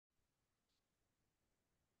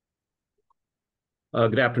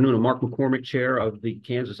Good afternoon. I'm Mark McCormick, Chair of the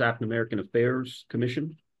Kansas African American Affairs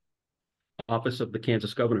Commission, Office of the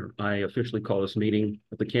Kansas Governor. I officially call this meeting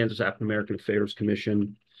of the Kansas African American Affairs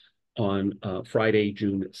Commission on Friday,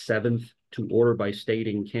 June 7th, to order by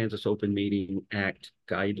stating Kansas Open Meeting Act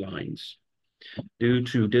guidelines. Due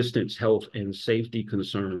to distance, health, and safety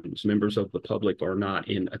concerns, members of the public are not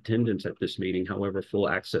in attendance at this meeting. However, full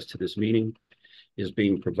access to this meeting is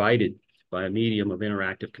being provided by a medium of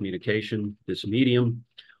interactive communication. This medium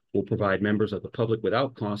will provide members of the public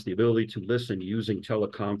without cost the ability to listen using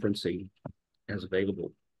teleconferencing as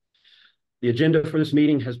available. The agenda for this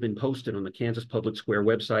meeting has been posted on the Kansas Public Square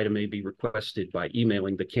website and may be requested by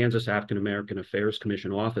emailing the Kansas African American Affairs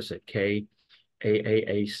Commission office at kaaac.ks.gov.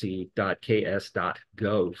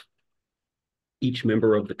 Each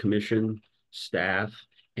member of the commission, staff,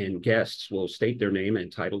 and guests will state their name and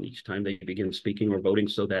title each time they begin speaking or voting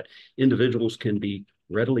so that individuals can be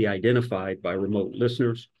readily identified by remote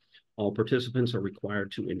listeners. All participants are required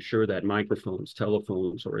to ensure that microphones,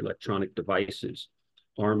 telephones, or electronic devices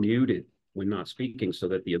are muted when not speaking so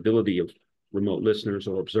that the ability of remote listeners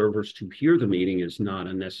or observers to hear the meeting is not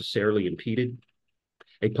unnecessarily impeded.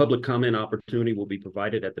 A public comment opportunity will be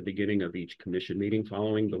provided at the beginning of each commission meeting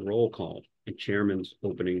following the roll call and chairman's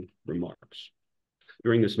opening remarks.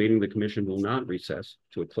 During this meeting, the commission will not recess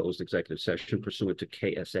to a closed executive session pursuant to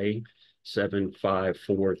KSA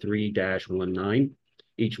 7543-19.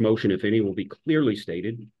 Each motion, if any, will be clearly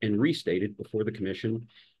stated and restated before the commission,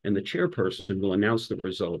 and the chairperson will announce the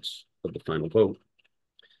results of the final vote.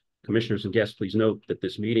 Commissioners and guests, please note that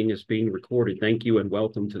this meeting is being recorded. Thank you and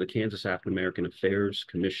welcome to the Kansas African American Affairs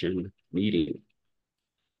Commission meeting.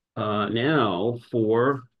 Now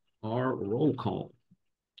for our roll call.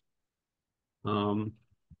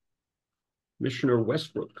 Commissioner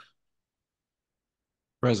Westbrook.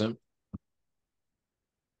 Present.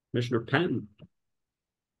 Commissioner Patton.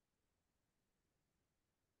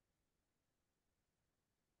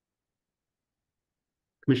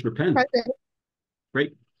 Commissioner Penn. Present.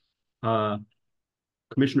 Great.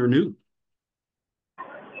 Commissioner New.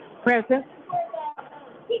 Present.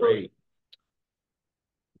 Great.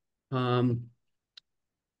 I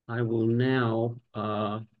will now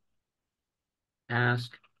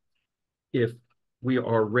ask if we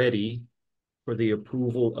are ready for the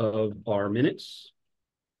approval of our minutes.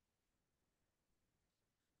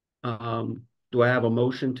 Do I have a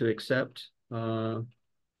motion to accept of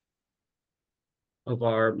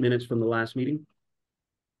our minutes from the last meeting?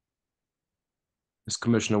 It's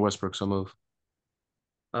Commissioner Westbrook, so move.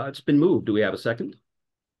 It's been moved. Do we have a second?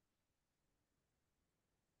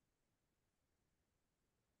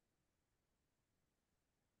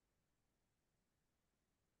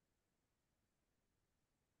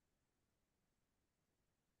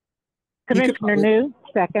 Commissioner New,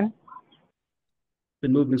 second.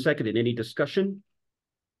 Been moved and seconded. Any discussion?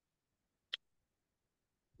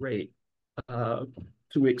 Great.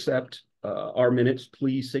 To accept our minutes,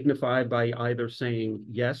 please signify by either saying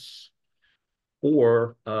yes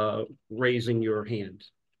or raising your hand.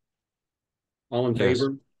 All in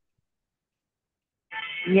favor?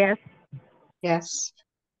 Yes. Yes.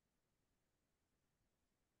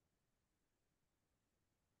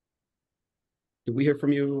 Did we hear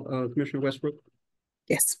from you, Commissioner Westbrook?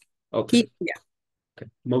 Yes. Okay. Yeah. Okay.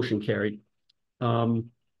 Motion carried.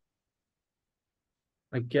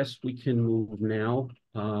 I guess we can move now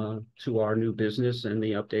to our new business and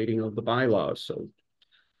the updating of the bylaws. So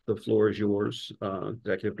the floor is yours,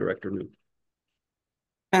 Executive Director New.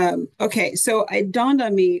 Okay, so it dawned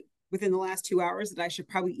on me within the last 2 hours that I should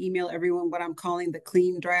probably email everyone what I'm calling the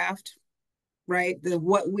clean draft, right?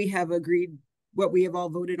 What we have agreed, what we have all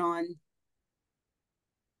voted on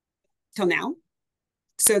till now,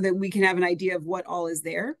 so that we can have an idea of what all is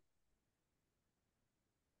there.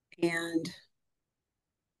 And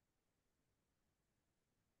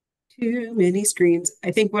too many screens.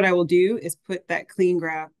 I think what I will do is put that clean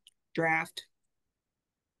draft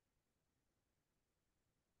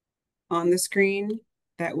on the screen.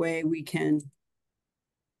 That way we can,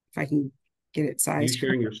 if I can get it sized. Are you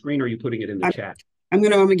sharing your screen or are you putting it in the chat? I'm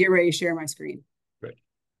gonna get ready to share my screen. Right.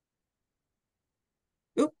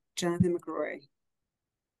 Oop, Jonathan McRoy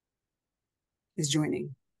is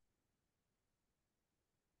joining.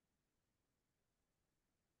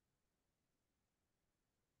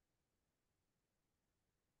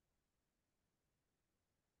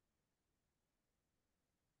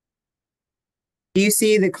 Do you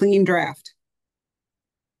see the clean draft?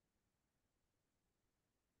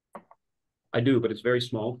 I do, but it's very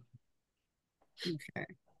small. Okay.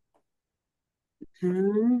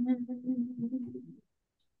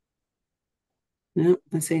 No,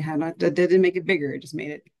 let's see how that didn't make it bigger. It just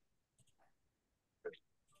made it.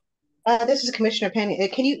 This is Commissioner Penny.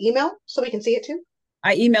 Can you email so we can see it too?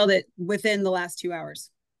 I emailed it within the last 2 hours.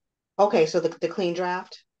 Okay, so the clean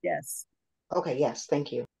draft. Yes. Okay, yes,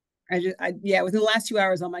 thank you. Yeah, within the last 2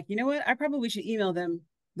 hours, I'm like, you know what? I probably should email them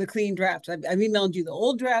the clean draft. I've emailed you the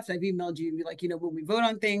old draft. I've emailed you like, when we vote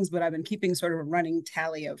on things, but I've been keeping sort of a running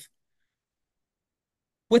tally of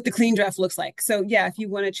what the clean draft looks like. So yeah, if you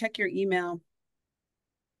want to check your email.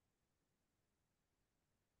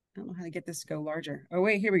 I don't know how to get this to go larger. Oh,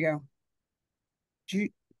 wait, here we go.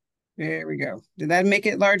 There we go. Did that make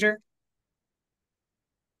it larger?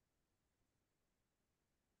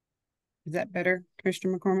 Is that better,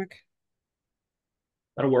 Commissioner McCormick?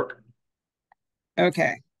 That'll work.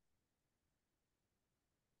 Okay.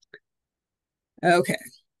 Okay.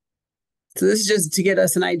 So this is just to get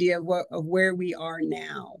us an idea of where we are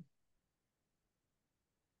now.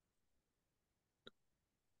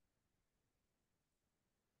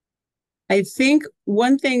 I think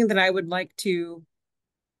one thing that I would like to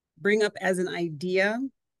bring up as an idea,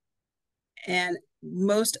 and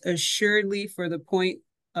most assuredly for the point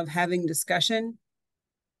of having discussion,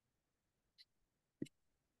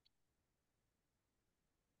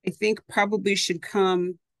 I think probably should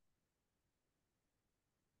come.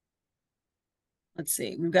 Let's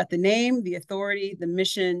see, we've got the name, the authority, the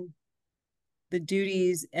mission, the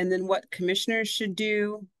duties, and then what commissioners should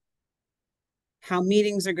do, how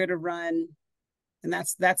meetings are going to run, and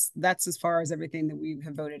that's as far as everything that we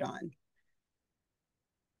have voted on.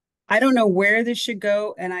 I don't know where this should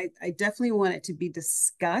go, and I definitely want it to be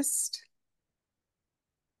discussed,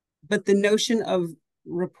 but the notion of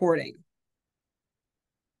reporting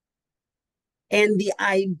and the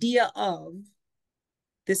idea of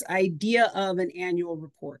an annual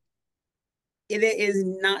report. It is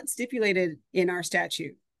not stipulated in our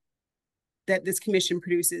statute that this commission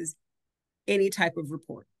produces any type of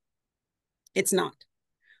report. It's not.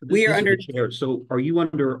 We are under. So are you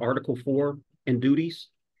under Article 4 and duties?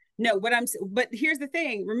 No, but here's the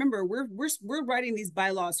thing. Remember, we're writing these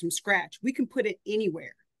bylaws from scratch. We can put it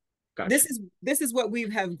anywhere. Gotcha. This is what we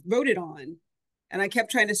have voted on. And I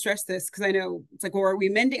kept trying to stress this because I know it's like, well, are we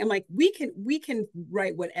amending? I'm like, we can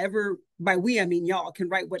write whatever. By we, I mean y'all can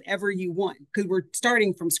write whatever you want because we're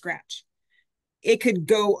starting from scratch. It could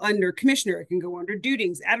go under commissioner. It can go under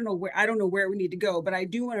duties. I don't know where we need to go, but I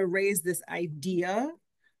do want to raise this idea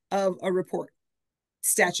of a report.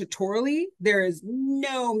 Statutorily, there is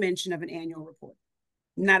no mention of an annual report,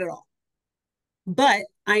 not at all. But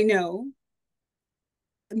I know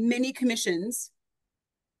many commissions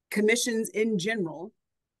in general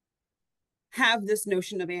have this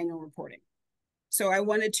notion of annual reporting. So I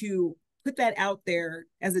wanted to put that out there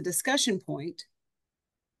as a discussion point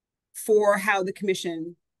for how the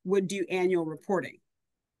commission would do annual reporting.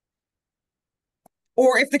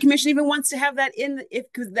 Or if the commission even wants to have that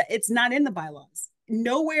because it's not in the bylaws.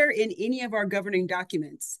 Nowhere in any of our governing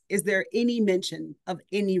documents is there any mention of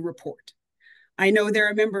any report. I know there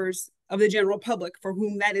are members of the general public for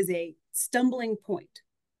whom that is a stumbling point.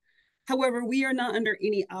 However, we are not under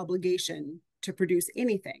any obligation to produce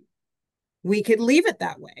anything. We could leave it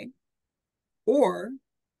that way. Or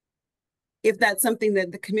if that's something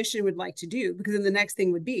that the commission would like to do, because then the next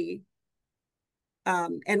thing would be,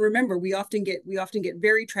 and remember, we often get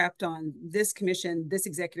very trapped on this commission, this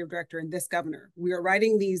executive director, and this governor. We are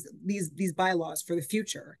writing these bylaws for the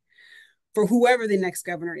future, for whoever the next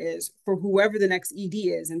governor is, for whoever the next ED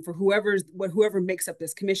is, and for whoever makes up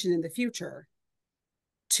this commission in the future,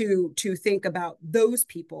 to think about those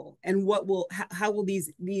people and how will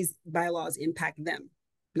these bylaws impact them.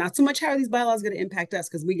 Not so much how are these bylaws going to impact us,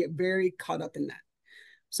 because we get very caught up in that.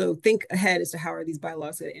 So think ahead as to how are these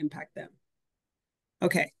bylaws going to impact them.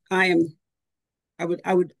 Okay, I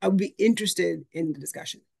would be interested in the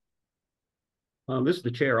discussion. This is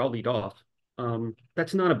the chair. I'll lead off.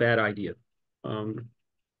 That's not a bad idea.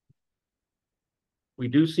 We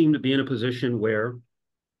do seem to be in a position where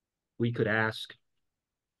we could ask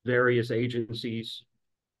various agencies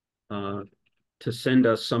to send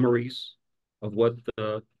us summaries of what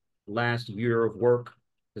the last year of work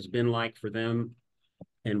has been like for them,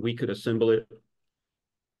 and we could assemble it.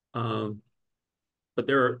 But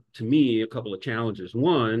there are, to me, a couple of challenges.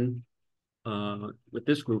 One, with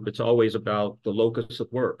this group, it's always about the locus of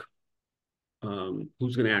work.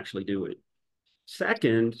 Who's going to actually do it?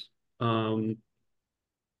 Second,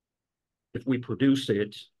 if we produce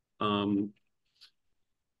it, would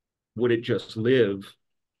it just live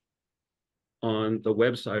on the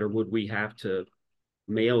website, or would we have to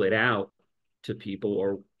mail it out to people,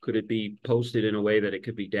 or could it be posted in a way that it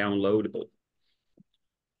could be downloadable?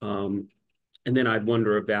 And then I'd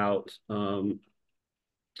wonder about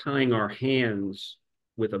tying our hands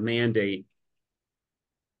with a mandate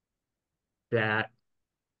that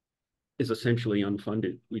is essentially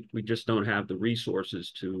unfunded. We just don't have the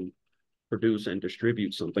resources to produce and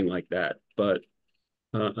distribute something like that. But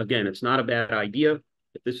again, it's not a bad idea.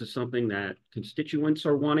 If this is something that constituents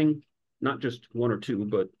are wanting, not just one or two,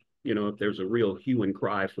 but if there's a real hue and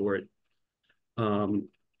cry for it,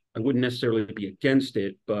 I wouldn't necessarily be against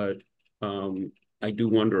it, but I do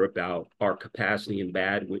wonder about our capacity and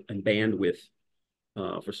bandwidth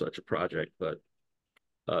for such a project. But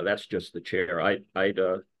that's just the chair. I'd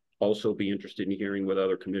also be interested in hearing what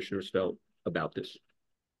other commissioners felt about this.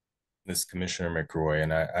 This is Commissioner McRoy,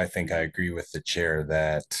 and I think I agree with the chair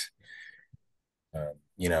that,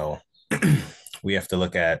 we have to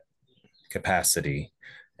look at capacity.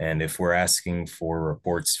 And if we're asking for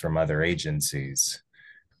reports from other agencies,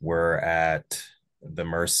 we're at the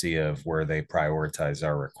mercy of where they prioritize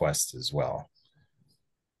our requests as well.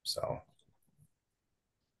 So.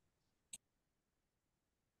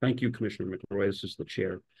 Thank you, Commissioner McRoy. This is the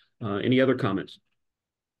chair. Any other comments?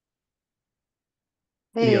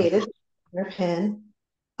 Hey, this is Commissioner Penn.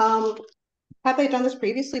 Have they done this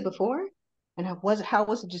previously before? And how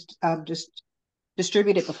was it just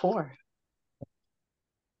distributed before?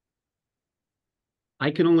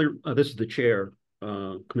 I can only, this is the chair,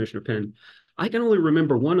 Commissioner Penn. I can only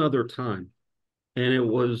remember one other time, and it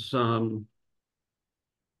was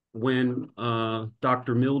when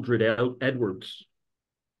Dr. Mildred Edwards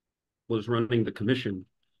was running the commission.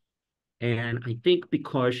 And I think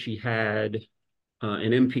because she had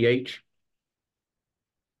an MPH,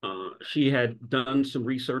 she had done some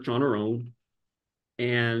research on her own.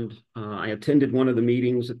 And I attended one of the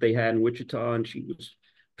meetings that they had in Wichita, and she was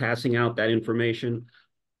passing out that information.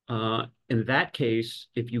 In that case,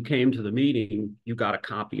 if you came to the meeting, you got a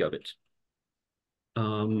copy of it.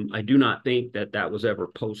 I do not think that was ever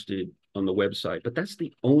posted on the website, but that's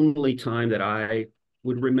the only time that I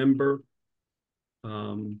would remember.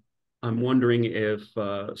 I'm wondering if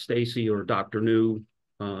Stacy or Dr. New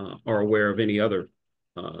are aware of any other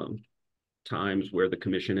times where the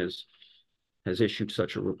commission has issued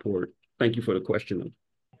such a report. Thank you for the question, though.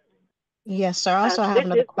 Yes, sir. I also have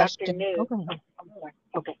another question.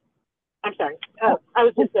 Okay. I'm sorry. I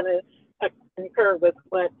was just going to concur with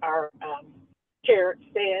what our chair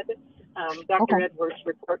said. Dr. Edwards'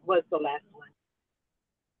 report was the last one.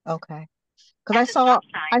 Okay. Because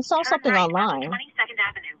I saw something online. 22nd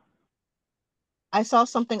Avenue. I saw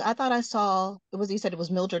something. I thought I saw you said it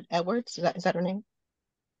was Mildred Edwards. Is that her name?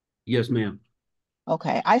 Yes, ma'am.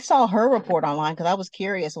 Okay. I saw her report online because I was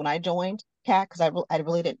curious when I joined KAAAC because I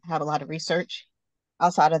really didn't have a lot of research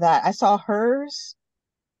outside of that. I saw hers,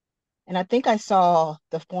 and I think I saw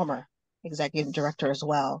the former executive director as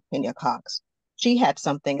well, Kenya Cox. She had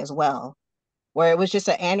something as well, where it was just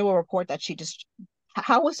an annual report that she just.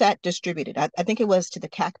 How was that distributed? I think it was to the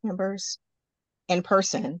KAAAC members in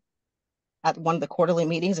person at one of the quarterly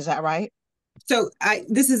meetings. Is that right? So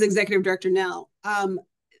this is executive director now.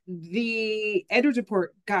 The Edwards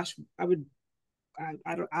report, gosh, I wasn't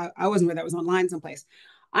aware that was online someplace.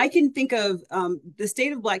 I can think of the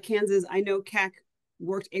state of Black Kansas. I know KAAAC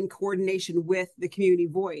worked in coordination with the Community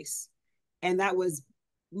Voice, and that was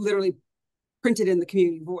literally printed in the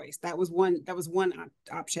Community Voice. That was one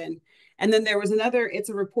option. And then there was another, it's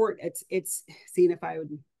a report. It's seeing if I've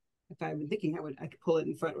been thinking I could pull it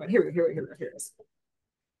in front. Right here it is.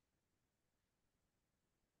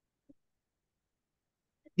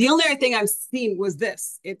 The only other thing I've seen was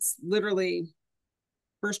this. It's literally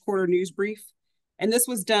first quarter news brief. And this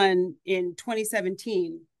was done in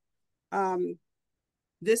 2017.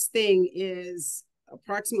 This thing is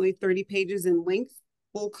approximately 30 pages in length,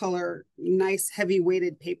 full color, nice heavy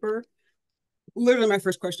weighted paper. Literally my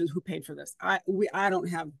first question is who paid for this? I don't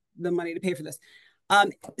have the money to pay for this.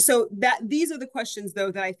 So these are the questions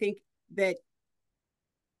though that I think that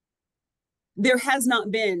there has not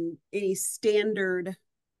been any standard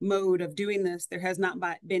mode of doing this. There has not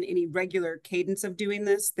been any regular cadence of doing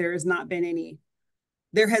this. There has not been anything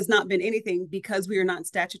because we are not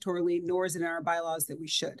statutorily, nor is it in our bylaws that we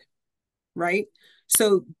should, right?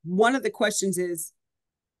 So one of the questions is,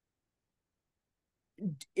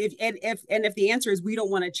 if the answer is we don't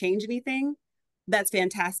want to change anything, that's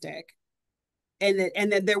fantastic.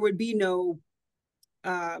 And that there would be no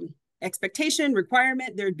expectation,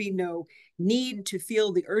 requirement, there'd be no need to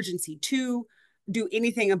feel the urgency to do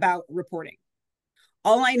anything about reporting.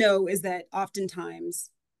 All I know is that oftentimes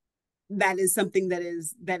that is something that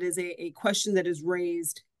is a question that is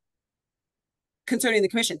raised concerning the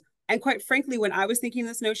commission. And quite frankly, when I was thinking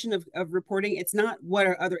this notion of reporting, it's not what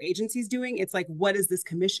are other agencies doing? It's like, what is this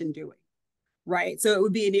commission doing? Right. So it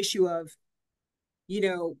would be an issue of,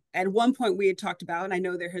 at one point we had talked about, and I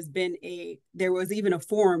know there was even a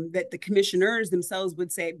form that the commissioners themselves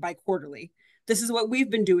would say bi-quarterly. This is what we've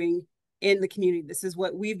been doing in the community. This is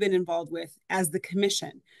what we've been involved with as the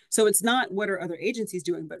commission. So it's not what are other agencies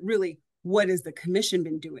doing, but really what has the commission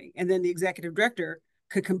been doing? And then the executive director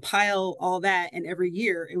could compile all that, and every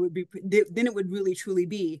year then it would really truly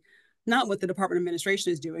be not what the Department of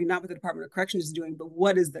Administration is doing, not what the Department of Corrections is doing, but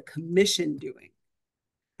what is the commission doing?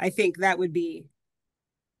 I think that would be,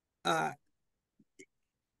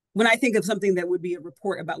 when I think of something that would be a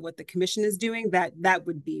report about what the commission is doing, that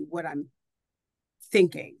would be what I'm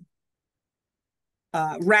thinking,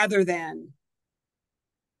 rather than,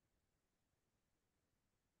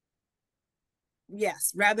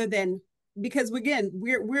 because again,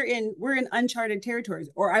 we're in uncharted territories,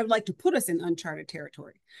 or I would like to put us in uncharted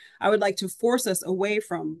territory. I would like to force us away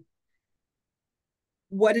from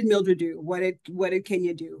what did Mildred do, what did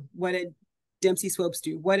Kenya do, what did Dempsey Swopes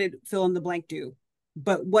do, what did fill in the blank do,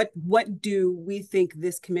 but what do we think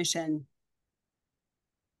this commission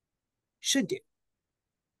should do?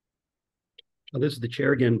 Well, this is the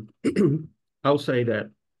chair again. I'll say that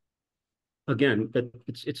again, that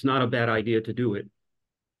it's not a bad idea to do it,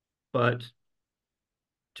 but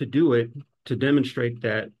to do it to demonstrate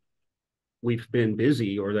that we've been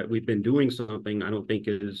busy or that we've been doing something, I don't think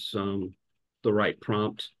is the right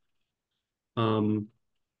prompt.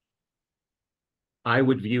 I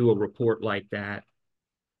would view a report like that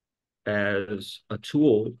as a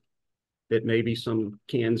tool that maybe some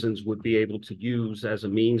Kansans would be able to use as a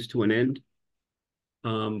means to an end.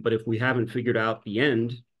 But if we haven't figured out the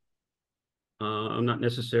end, I'm not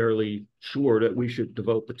necessarily sure that we should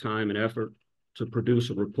devote the time and effort to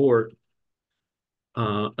produce a report,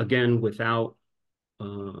 again, without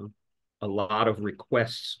a lot of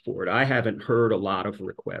requests for it. I haven't heard a lot of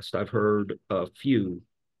requests. I've heard a few,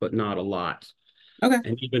 but not a lot. Okay.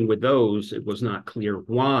 And even with those, it was not clear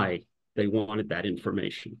why they wanted that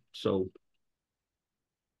information. So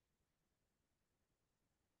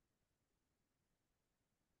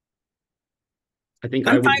I think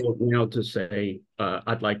I would vote now to say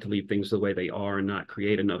I'd like to leave things the way they are and not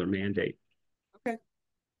create another mandate. Okay.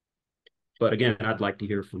 But again, I'd like to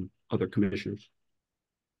hear from other commissioners.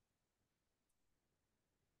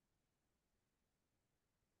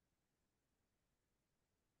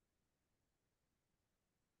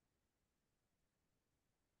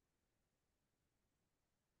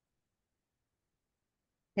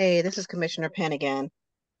 Hey, this is Commissioner Penn again.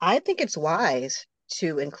 I think it's wise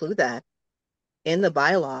to include that in the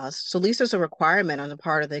bylaws. So at least there's a requirement on the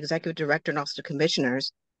part of the executive director and also the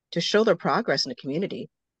commissioners to show their progress in the community.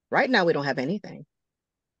 Right now, we don't have anything.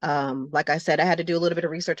 Like I said, I had to do a little bit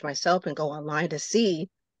of research myself and go online to see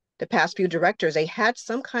the past few directors. They had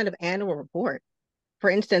some kind of annual report. For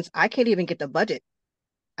instance, I can't even get the budget.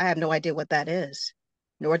 I have no idea what that is,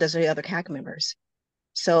 nor does the other KAAC members.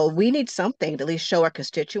 So we need something to at least show our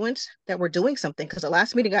constituents that we're doing something. Because the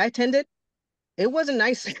last meeting I attended, it wasn't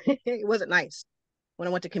nice. It wasn't nice when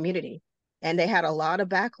I went to community. And they had a lot of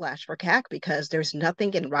backlash for KAAC because there's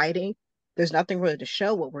nothing in writing. There's nothing really to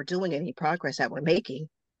show what we're doing, any progress that we're making.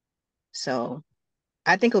 So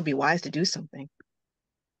I think it would be wise to do something.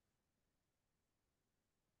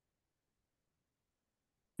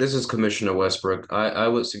 This is Commissioner Westbrook. I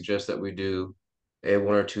would suggest that we do a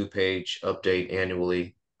 1 or 2 page update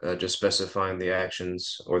annually, just specifying the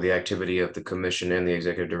actions or the activity of the commission and the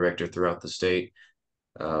executive director throughout the state.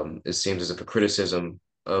 It seems as if a criticism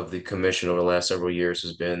of the commission over the last several years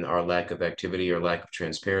has been our lack of activity or lack of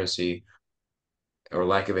transparency or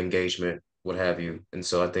lack of engagement, what have you. And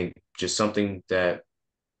so I think just something that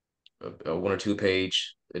a 1 or 2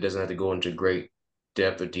 page, it doesn't have to go into great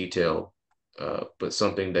depth or detail, but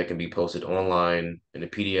something that can be posted online in a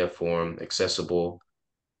PDF form, accessible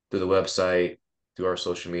through the website, through our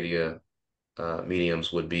social media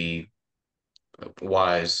mediums would be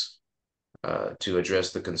wise to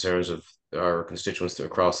address the concerns of our constituents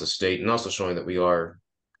across the state, and also showing that we are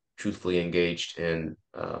truthfully engaged in,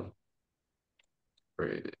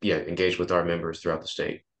 engaged with our members throughout the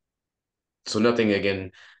state. So nothing,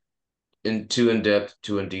 again, too in depth,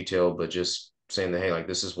 too in detail, but just saying that, hey, like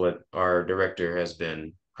this is what our director has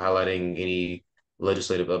been highlighting, any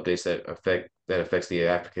legislative updates that affects the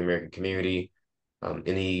African American community,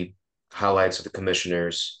 any highlights of the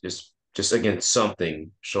commissioners, just again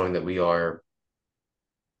something showing that we are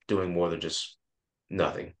doing more than just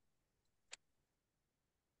nothing.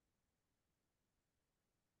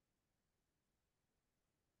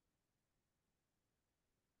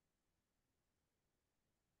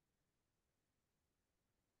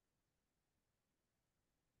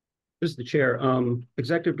 This is the chair.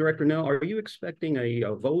 Executive Director Nell, are you expecting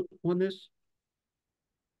a vote on this?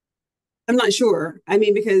 I'm not sure. I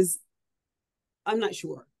mean, because I'm not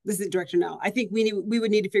sure. This is the director now. I think we would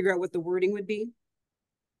need to figure out what the wording would be,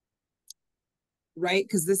 right?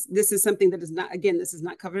 Because this is something that is not, again, this is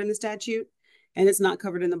not covered in the statute, and it's not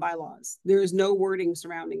covered in the bylaws. There is no wording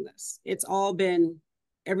surrounding this. It's all been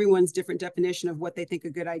everyone's different definition of what they think a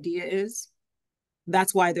good idea is.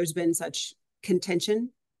 That's why there's been such contention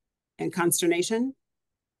and consternation.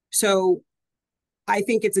 So I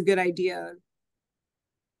think it's a good idea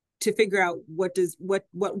to figure out what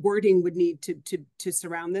wording would need to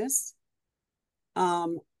surround this.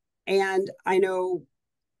 And I know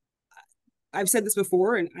I've said this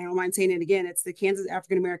before, and I don't mind saying it again. It's the Kansas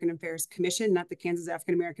African American Affairs Commission, not the Kansas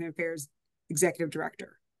African American Affairs Executive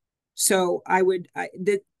Director. So I think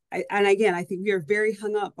we are very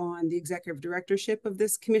hung up on the executive directorship of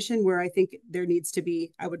this commission, where I think there needs to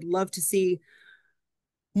be, I would love to see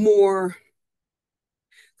more.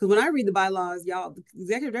 Because when I read the bylaws, y'all, the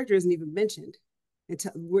executive director isn't even mentioned.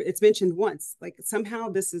 It's mentioned once. Like somehow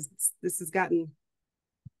this has gotten,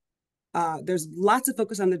 there's lots of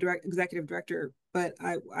focus on the executive director, but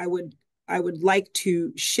I would like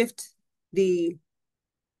to shift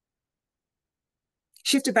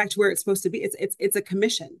it back to where it's supposed to be. It's a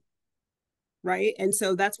commission, right? And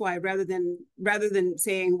so that's why rather than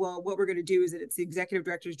saying, well, what we're going to do is that it's the executive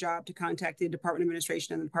director's job to contact the Department of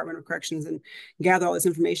Administration and the Department of Corrections and gather all this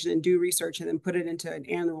information and do research and then put it into an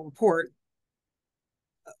annual report.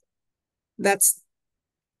 That's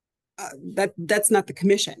not the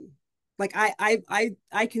commission. Like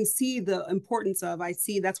I can see the importance of,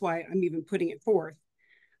 that's why I'm even putting it forth.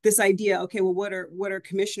 This idea, okay, well, what are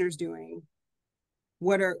commissioners doing?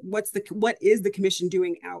 What is the commission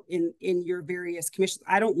doing out in your various commissions?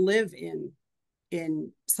 I don't live in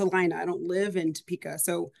Salina. I don't live in Topeka.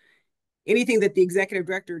 So anything that the executive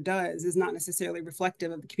director does is not necessarily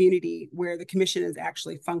reflective of the community where the commission is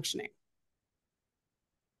actually functioning.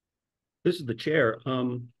 This is the chair.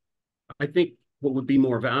 I think what would be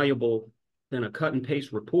more valuable than a cut and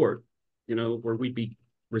paste report, where we'd be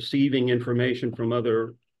receiving information from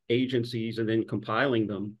other agencies and then compiling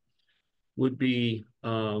them, would be,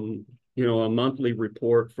 a monthly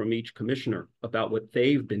report from each commissioner about what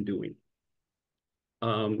they've been doing.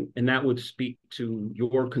 And that would speak to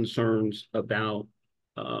your concerns about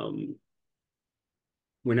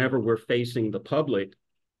whenever we're facing the public,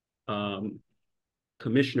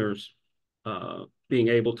 commissioners being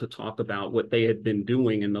able to talk about what they had been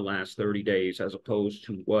doing in the last 30 days, as opposed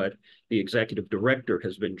to what the executive director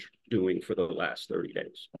has been doing for the last 30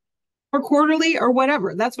 days. Or quarterly or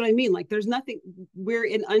whatever. That's what I mean. Like there's nothing, we're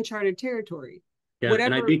in uncharted territory. Yeah,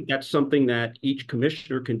 whatever. And I think that's something that each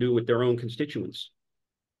commissioner can do with their own constituents.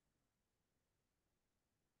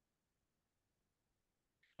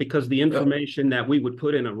 Because the information that we would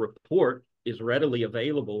put in a report is readily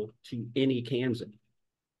available to any Kansan.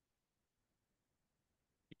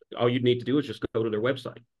 All you'd need to do is just go to their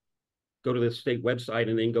website, go to the state website,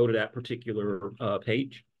 and then go to that particular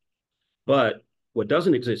page. But what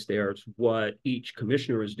doesn't exist there is what each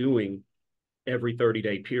commissioner is doing every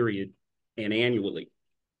 30-day period and annually.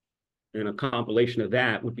 And a compilation of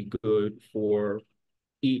that would be good for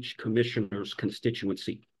each commissioner's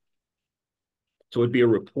constituency. So it'd be a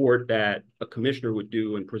report that a commissioner would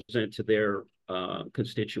do and present to their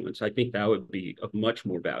constituents. I think that would be of much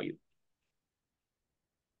more value.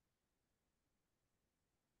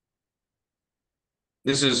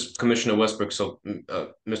 This is Commissioner Westbrook. So,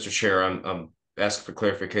 Mr. Chair, I'm asking for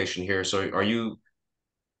clarification here. So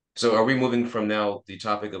are we moving from now the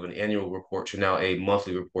topic of an annual report to now a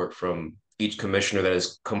monthly report from each commissioner that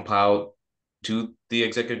is compiled to the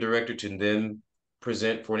executive director to then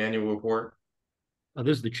present for an annual report?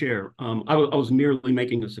 This is the chair. I was merely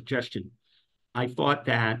making a suggestion. I thought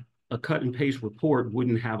that a cut and paste report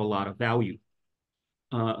wouldn't have a lot of value.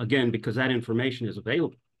 Again, because that information is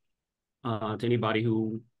available to anybody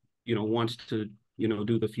who, wants to,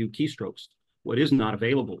 do the few keystrokes. What is not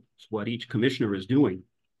available is what each commissioner is doing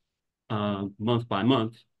month by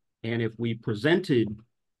month. And if we presented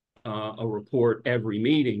a report every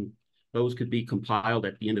meeting, those could be compiled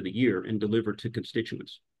at the end of the year and delivered to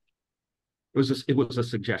constituents. It was a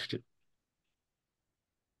suggestion.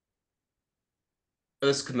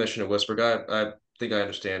 This is Commissioner Westbrook. I think I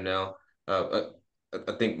understand now. I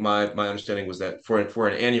think my understanding was that for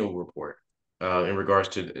an annual report, in regards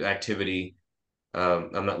to activity,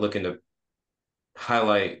 I'm not looking to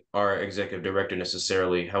highlight our executive director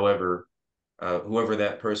necessarily. However, whoever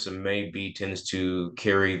that person may be tends to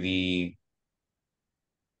carry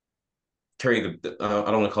carry I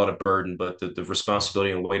don't want to call it a burden, but the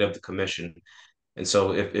responsibility and weight of the commission. And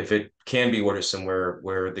so if it can be worded somewhere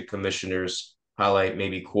where the commissioners highlight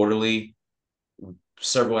maybe quarterly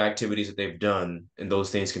several activities that they've done, and those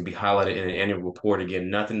things can be highlighted in an annual report. Again,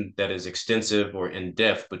 nothing that is extensive or in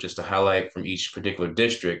depth, but just a highlight from each particular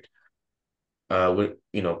district. With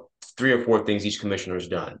 3 or 4 things each commissioner has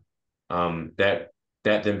done. That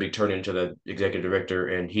then be turned into the executive director,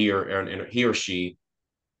 and he or she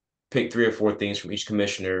pick 3 or 4 things from each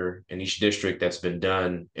commissioner in each district that's been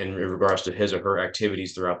done in regards to his or her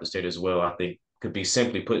activities throughout the state as well. I think could be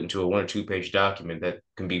simply put into a 1 or 2 page document that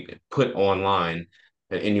can be put online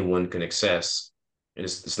that anyone can access. And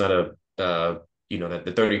it's not a that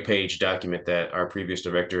the 30-page document that our previous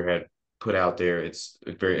director had put out there. It's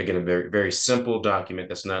a very, very simple document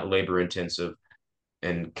that's not labor intensive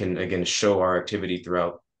and can again show our activity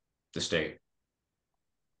throughout the state.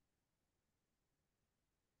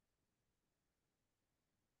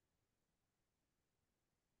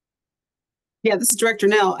 Yeah, this is Director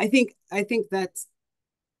Nell. I think that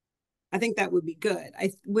would be good.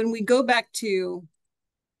 When we go back to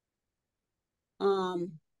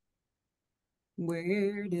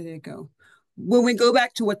where did it go? When we go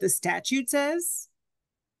back to what the statute says,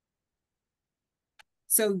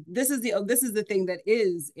 so this is the thing that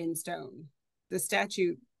is in stone. The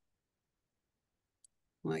statute.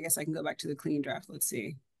 Well, I guess I can go back to the clean draft. Let's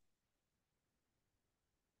see.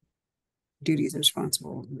 Duties and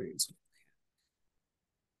responsibilities.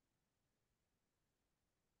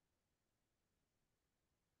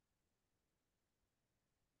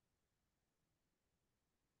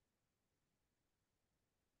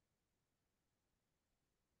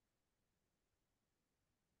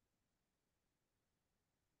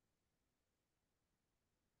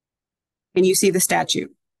 And you see the statute.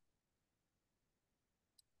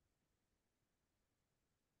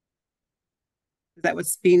 Is that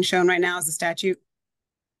what's being shown right now as the statute?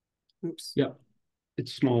 Oops. Yeah,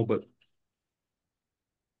 it's small, but.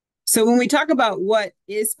 So when we talk about what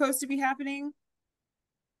is supposed to be happening,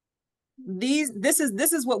 this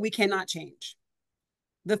is what we cannot change.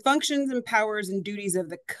 The functions and powers and duties of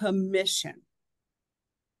the commission.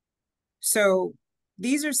 So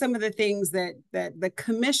these are some of the things that the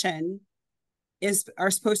commission are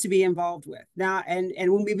supposed to be involved with. Now, and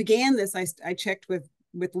when we began this, I checked with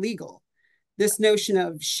legal, this notion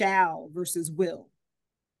of shall versus will.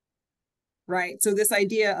 Right? So this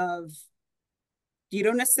idea of you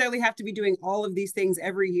don't necessarily have to be doing all of these things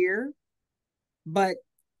every year, but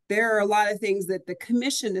there are a lot of things that the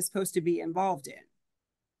commission is supposed to be involved in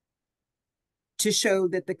to show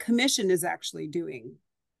that the commission is actually doing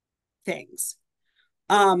things.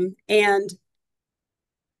 And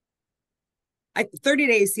 30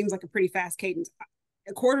 days seems like a pretty fast cadence.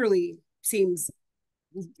 A quarterly seems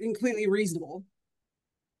completely reasonable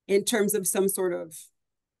in terms of some sort of.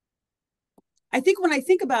 I think when I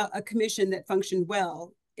think about a commission that functioned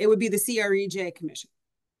well, it would be the CREJ commission,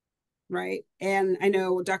 right? And I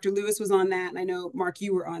know Dr. Lewis was on that, and I know, Mark,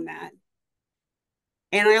 you were on that.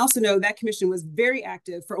 And I also know that commission was very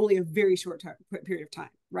active for only a very short period of time,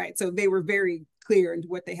 right? So they were very clear in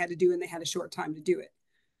what they had to do, and they had a short time to do it.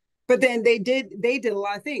 But then they did a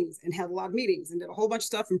lot of things and had a lot of meetings and did a whole bunch of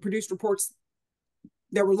stuff and produced reports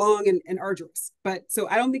that were long and arduous. But so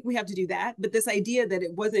I don't think we have to do that. But this idea that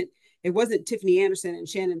it wasn't Tiffany Anderson and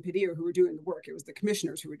Shannon Padilla who were doing the work. It was the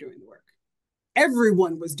commissioners who were doing the work.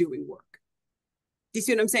 Everyone was doing work. Do you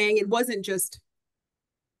see what I'm saying? It wasn't just.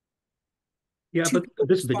 Yeah, but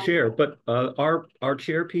this is the chair. But our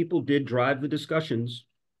chair people did drive the discussions.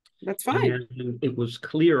 That's fine. And it was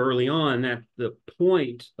clear early on that the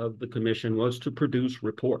point of the commission was to produce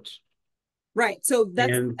reports. Right. So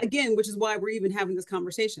that's again, which is why we're even having this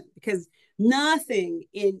conversation, because nothing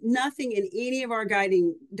in any of our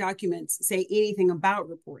guiding documents say anything about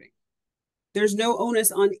reporting. There's no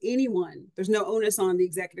onus on anyone. There's no onus on the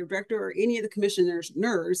executive director or any of the commissioners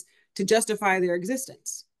to justify their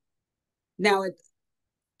existence. Now,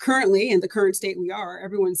 currently, in the current state we are,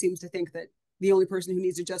 everyone seems to think that the only person who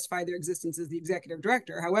needs to justify their existence is the executive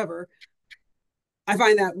director. However, I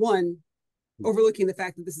find that overlooking the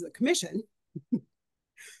fact that this is a commission.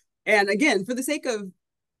 And again, for the sake of,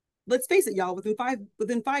 let's face it, y'all,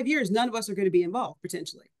 within 5 years, none of us are going to be involved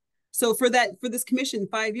potentially. So for this commission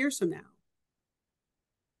 5 years from now,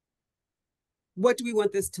 what do we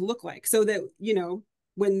want this to look like? So that,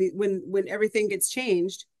 when everything gets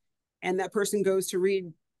changed and that person goes to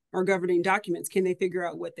read our governing documents, can they figure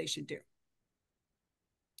out what they should do?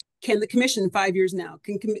 Can the commission 5 years now,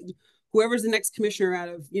 whoever's the next commissioner out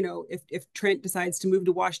of, if Trent decides to move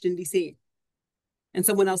to Washington, D.C., and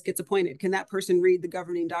someone else gets appointed, can that person read the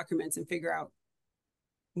governing documents and figure out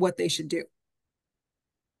what they should do?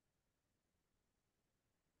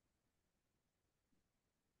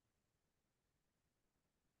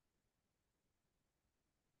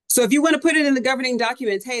 So if you want to put it in the governing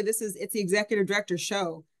documents, hey, it's the executive director's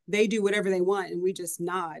show. They do whatever they want and we just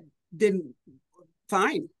nod, then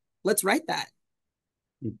fine, let's write that.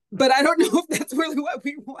 But I don't know if that's really what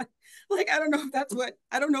we want. Like, I don't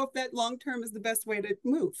know if that long-term is the best way to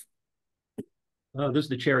move. This is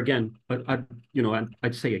the chair again, but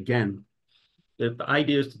I'd say again, if the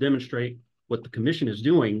idea is to demonstrate what the commission is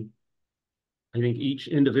doing, I think each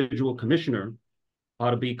individual commissioner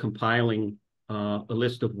ought to be compiling a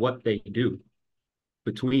list of what they do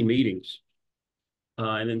between meetings,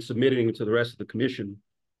 and then submitting it to the rest of the commission.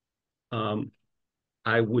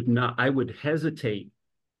 I would hesitate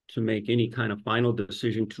to make any kind of final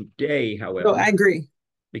decision today, however. Oh, I agree.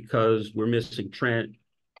 Because we're missing Trent,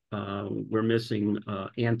 we're missing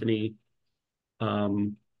Anthony,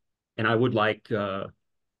 and I would like to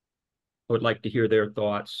hear their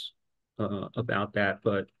thoughts about that.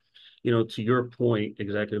 But to your point,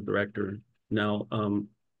 Executive Director, now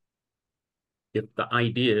if the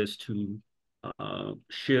idea is to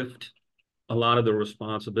shift a lot of the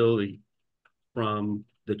responsibility from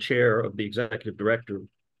the chair of the Executive Director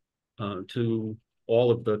to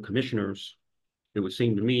all of the commissioners, it would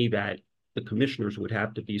seem to me that the commissioners would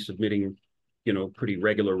have to be submitting, pretty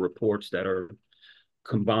regular reports that are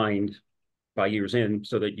combined by year's end,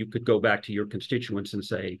 so that you could go back to your constituents and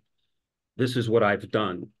say, this is what I've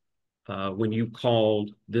done. When you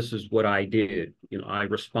called, this is what I did. I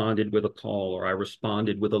responded with a call, or I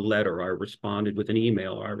responded with a letter, I responded with an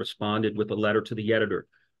email, or I responded with a letter to the editor,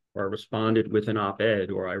 or I responded with an op-ed,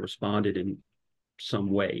 or I responded in some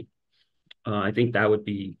way. I think that would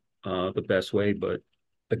be the best way. But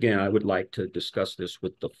again, I would like to discuss this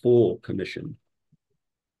with the full commission.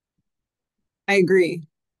 I agree.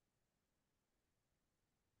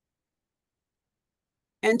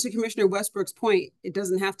 And to Commissioner Westbrook's point, it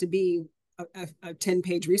doesn't have to be a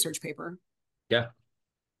 10-page research paper. Yeah.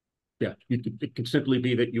 Yeah. It could simply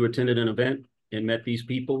be that you attended an event and met these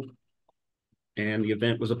people, and the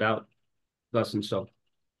event was about thus and so.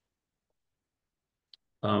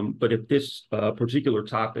 But if this particular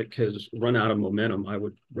topic has run out of momentum, I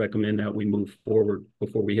would recommend that we move forward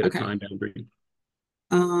before we hit a time boundary.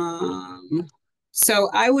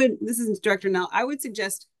 So this is Director Nell, I would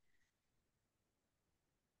suggest,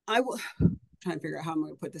 I'm trying to figure out how I'm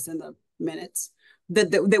going to put this in the minutes,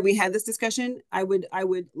 that we had this discussion. I would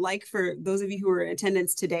like for those of you who are in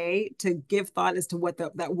attendance today to give thought as to what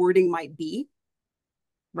that wording might be,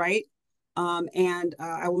 right? And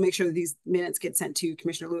I will make sure that these minutes get sent to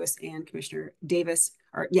Commissioner Lewis and Commissioner Davis.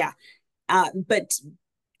 But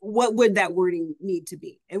what would that wording need to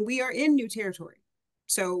be? And we are in new territory.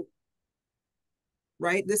 So,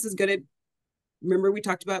 right, this is going to, remember we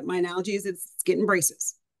talked about, my analogy is it's getting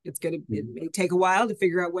braces. It's going to, it may take a while to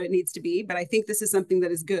figure out what it needs to be, but I think this is something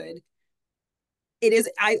that is good. It is,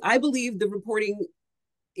 I believe the reporting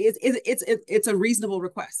it's a reasonable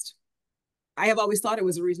request. I have always thought it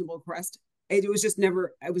was a reasonable request. I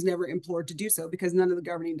was never implored to do so because none of the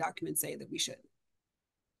governing documents say that we should.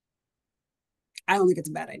 I don't think it's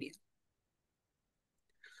a bad idea.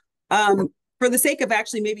 For the sake of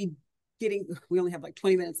actually maybe we only have like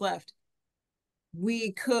 20 minutes left.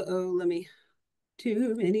 We could,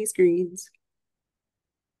 too many screens.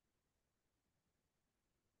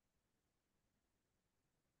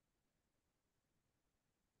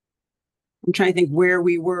 I'm trying to think where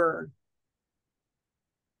we were.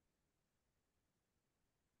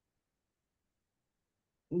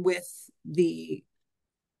 With the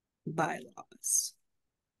bylaws.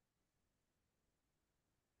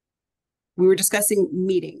 We were discussing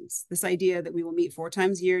meetings, this idea that we will meet 4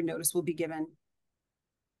 times a year, notice will be given.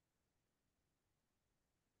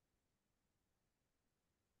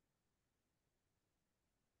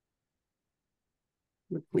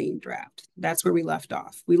 The clean draft. That's where we left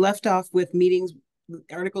off. We left off with meetings,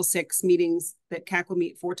 Article 6 meetings that KAAAC will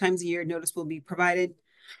meet 4 times a year, notice will be provided.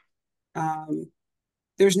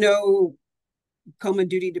 There's no common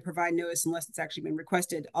duty to provide notice unless it's actually been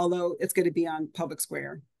requested, although it's going to be on Public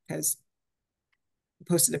Square because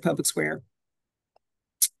posted at Public Square.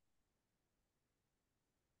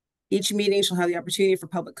 Each meeting shall have the opportunity for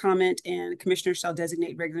public comment, and commissioners shall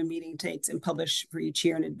designate regular meeting dates and publish for each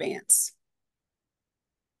year in advance.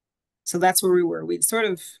 So that's where we were. We'd sort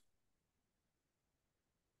of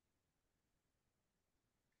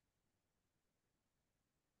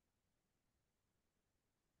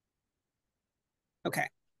okay.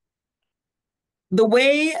 The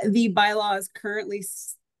way the bylaws currently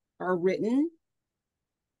are written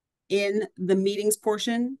in the meetings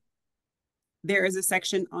portion, there is a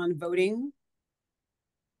section on voting.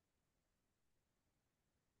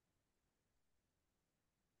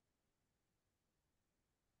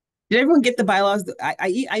 Did everyone get the bylaws?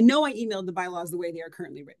 I know I emailed the bylaws the way they are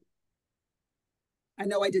currently written. I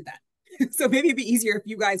know I did that. So maybe it'd be easier if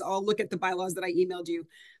you guys all look at the bylaws that I emailed you.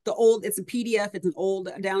 It's a PDF, it's an old,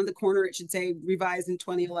 down in the corner, it should say revised in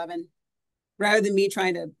 2011. Rather than me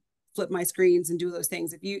trying to flip my screens and do those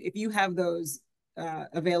things, if you have those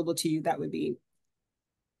available to you, that would be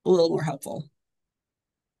a little more helpful.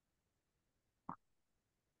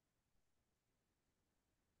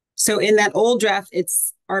 So in that old draft,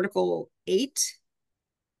 it's Article 8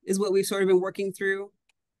 is what we've sort of been working through.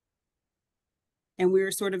 And we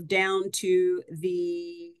were sort of down to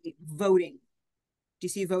the voting. Do you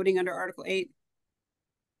see voting under Article 8?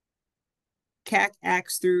 KAAC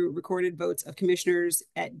acts through recorded votes of commissioners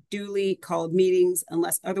at duly called meetings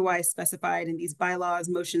unless otherwise specified in these bylaws.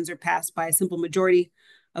 Motions are passed by a simple majority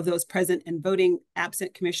of those present and voting.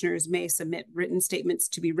 Absent commissioners may submit written statements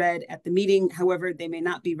to be read at the meeting. However, they may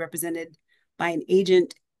not be represented by an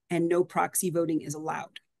agent and no proxy voting is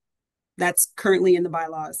allowed. That's currently in the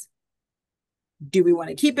bylaws. Do we want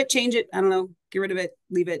to keep it, change it? I don't know. Get rid of it,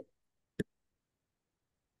 leave it.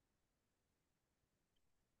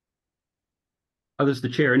 Others, the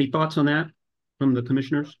chair, any thoughts on that from the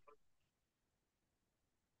commissioners?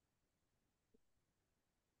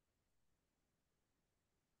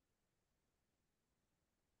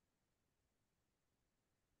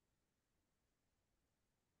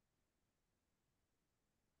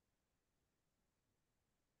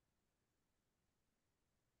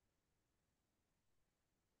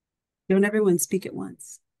 Don't everyone speak at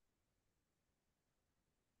once.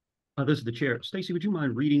 Others, the chair. Stacy, would you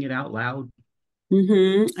mind reading it out loud?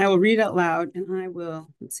 I will read out loud and I will,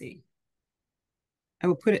 let's see. I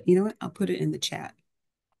will put it, you know what? I'll put it in the chat.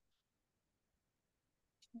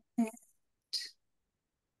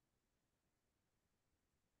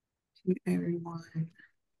 To everyone.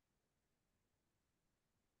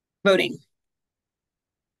 Voting.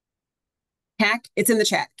 KAAC, it's in the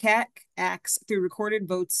chat. KAAC acts through recorded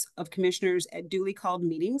votes of commissioners at duly called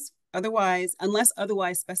meetings. Unless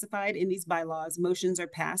otherwise specified in these bylaws, motions are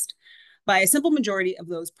passed by a simple majority of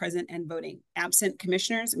those present and voting. Absent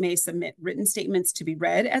commissioners may submit written statements to be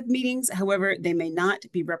read at meetings. However, they may not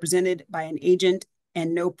be represented by an agent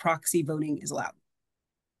and no proxy voting is allowed.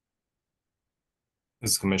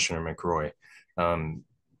 This is Commissioner McRoy.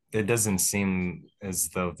 It doesn't seem as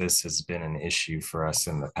though this has been an issue for us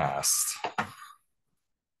in the past.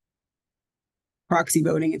 Proxy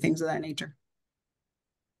voting and things of that nature.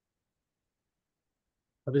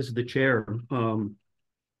 This is the chair.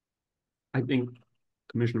 I think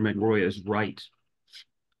Commissioner McRoy is right.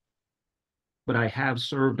 But I have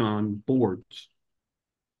served on boards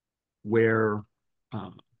where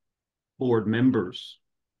board members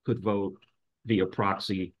could vote via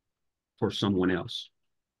proxy for someone else.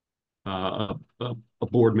 A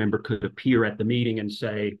board member could appear at the meeting and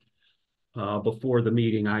say, before the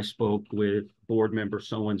meeting, I spoke with board member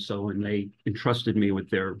so-and-so, and they entrusted me with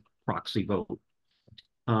their proxy vote.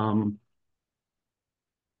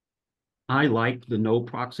 I like the no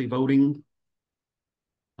proxy voting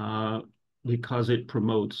because it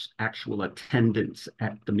promotes actual attendance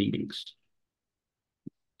at the meetings.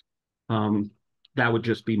 That would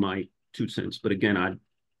just be my 2 cents. But again,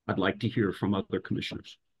 I'd like to hear from other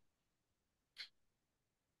commissioners.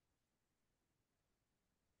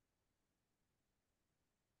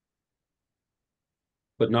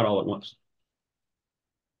 But not all at once.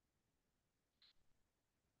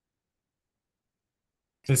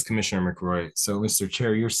 This is Commissioner McRoy. So, Mr.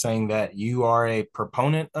 Chair, you're saying that you are a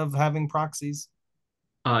proponent of having proxies?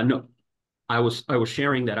 No, I was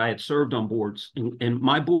sharing that I had served on boards, and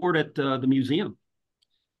my board at the museum.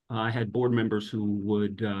 I had board members who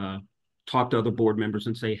would talk to other board members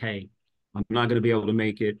and say, hey, I'm not going to be able to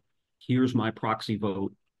make it. Here's my proxy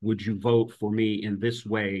vote. Would you vote for me in this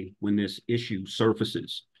way when this issue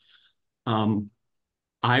surfaces?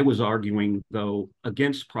 I was arguing, though,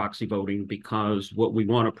 against proxy voting because what we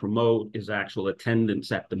want to promote is actual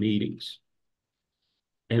attendance at the meetings.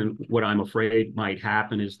 And what I'm afraid might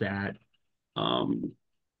happen is that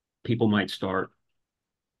people might start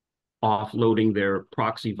offloading their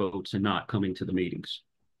proxy votes and not coming to the meetings.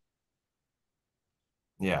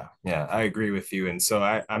 Yeah, I agree with you. And so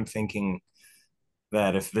I'm thinking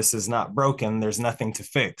that if this is not broken, there's nothing to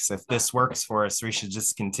fix. If this works for us, we should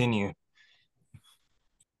just continue.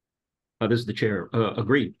 This is the chair.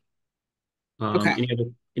 Agreed. Okay.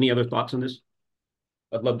 Any other thoughts on this?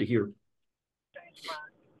 I'd love to hear.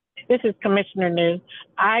 This is Commissioner New.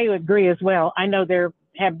 I agree as well. I know there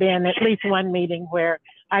have been at least one meeting where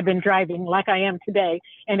I've been driving like I am today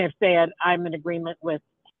and have said I'm in agreement with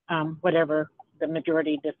whatever the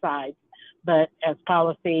majority decides. But as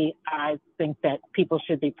policy, I think that people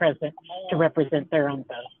should be present to represent their own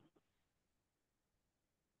vote.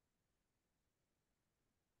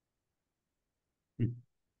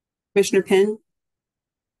 Commissioner Penn?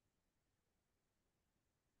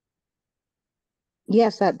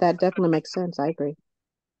 Yes, that definitely makes sense. I agree.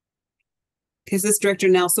 Is this Director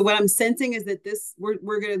Nell? So what I'm sensing is that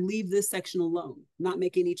we're going to leave this section alone, not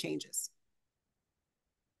make any changes.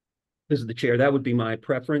 This is the chair. That would be my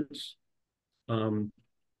preference.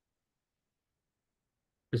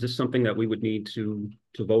 Is this something that we would need to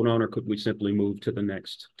vote on, or could we simply move to the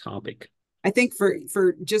next topic? I think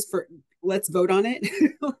let's vote on it.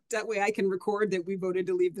 That way I can record that we voted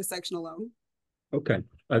to leave this section alone. Okay,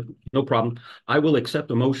 no problem. I will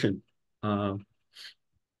accept a motion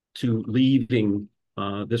to leaving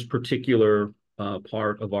this particular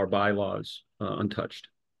part of our bylaws untouched.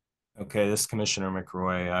 Okay, this is Commissioner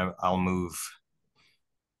McRoy. I'll move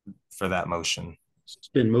for that motion. It's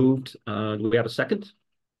been moved. Do we have a second?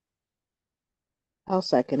 I'll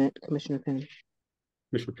second it, Commissioner Penn.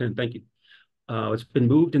 Commissioner Penn, thank you. It's been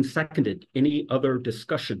moved and seconded. Any other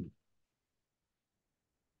discussion?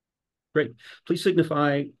 Great. Please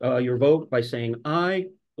signify your vote by saying aye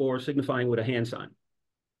or signifying with a hand sign.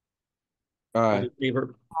 Aye.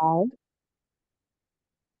 Favor? Aye.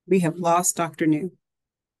 We have lost Dr. New.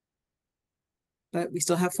 But we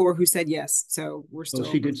still have 4 who said yes. So we're still.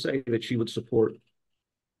 Well, she did say that she would support.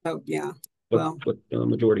 Oh, yeah. What the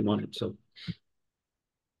majority wanted. So,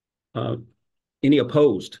 any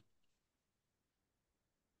opposed?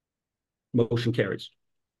 Motion carries.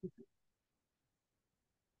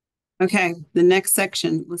 Okay, the next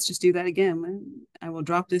section. Let's just do that again. I will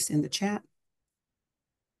drop this in the chat.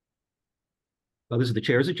 Well, this is the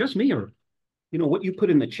chair. Is it just me, or, you know, what you put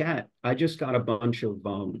in the chat? I just got a bunch of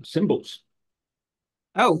symbols.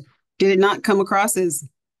 Oh, did it not come across as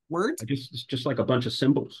words? It's just like a bunch of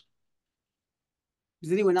symbols.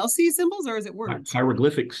 Does anyone else see symbols, or is it words?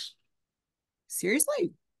 Hieroglyphics.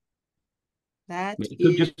 Seriously? It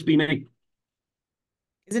could just be me.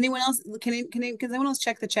 Is anyone else, can anyone else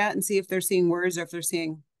check the chat and see if they're seeing words or if they're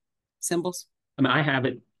seeing symbols? I mean, I have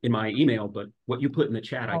it in my email, but what you put in the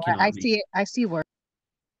chat, I cannot read. see it. I see words.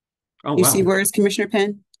 Oh, You wow. see words, Commissioner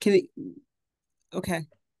Penn? Okay.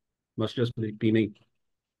 Must just be me.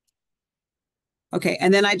 Okay,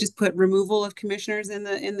 and then I just put removal of commissioners in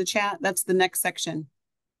the chat. That's the next section.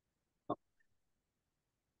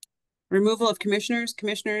 Removal of commissioners.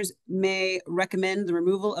 Commissioners may recommend the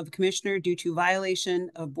removal of a commissioner due to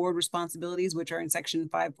violation of board responsibilities, which are in section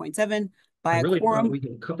 5.7 by I really a quorum. thought we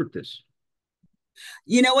had covered this.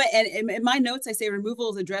 You know what? And in my notes, I say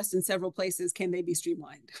removal is addressed in several places. Can they be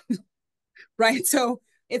streamlined? Right. So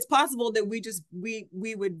it's possible that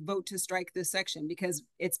we would vote to strike this section because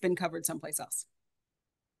it's been covered someplace else.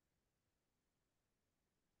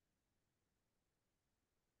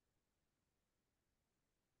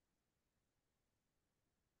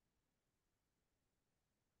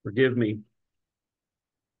 Forgive me.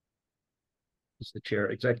 It's the chair,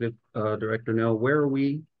 Executive Director Nell. Where are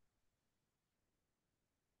we?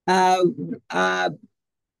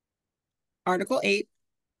 Article 8,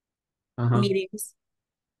 meetings.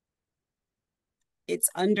 It's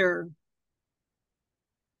under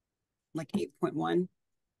like 8.1.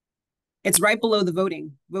 It's right below the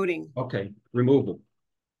voting. Okay, removal.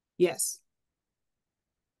 Yes.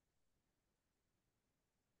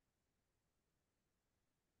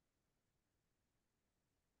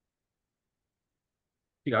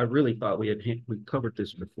 Yeah, I really thought we covered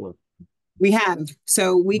this before. We have.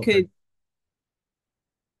 So we could.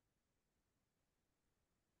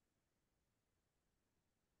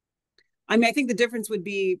 I mean, I think the difference would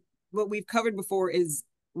be what we've covered before is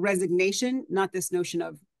resignation, not this notion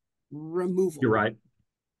of removal. You're right.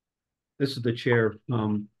 This is the chair.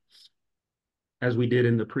 As we did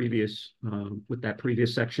in the previous, with that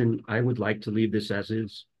previous section, I would like to leave this as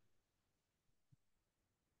is.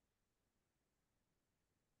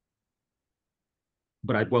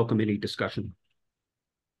 But I'd welcome any discussion.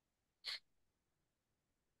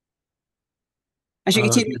 I should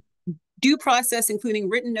continue. Due process, including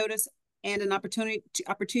written notice and an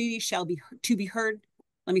opportunity shall be to be heard.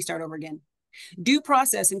 Let me start over again. Due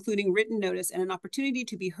process, including written notice and an opportunity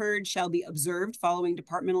to be heard, shall be observed following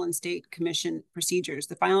departmental and state commission procedures.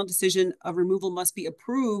 The final decision of removal must be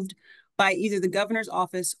approved by either the governor's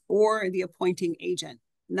office or the appointing agent.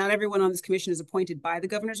 Not everyone on this commission is appointed by the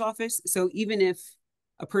governor's office. So even if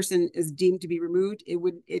a person is deemed to be removed,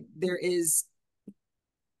 there is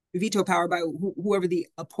veto power by whoever the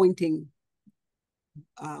appointing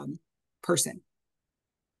person.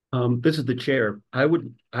 This is the chair. I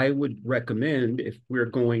would recommend, if we're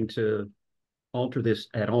going to alter this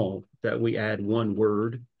at all, that we add one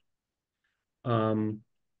word.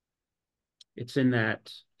 It's in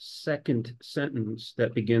that second sentence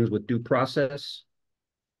that begins with due process,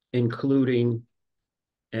 including,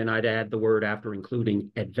 and I'd add the word after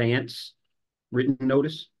including, advance written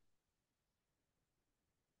notice,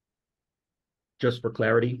 just for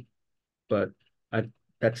clarity. But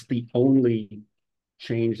that's the only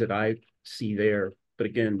change that I see there. But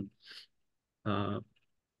again, I'd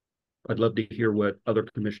love to hear what other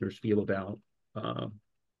commissioners feel about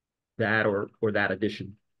that or that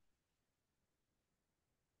addition.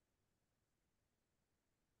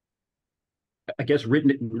 I guess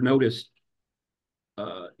written notice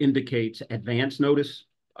indicates advance notice.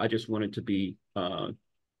 I just want it to be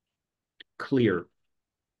clear.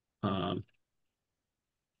 You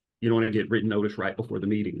don't want to get written notice right before the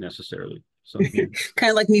meeting necessarily. So kind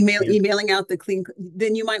of like me emailing out the clean.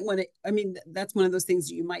 Then you might want to. I mean, that's one of those things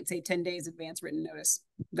you might say 10 days advance written notice.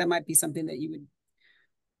 That might be something that you would,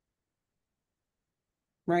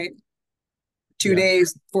 right? 2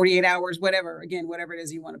 days, 48 hours, whatever. Again, whatever it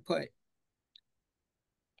is you want to put.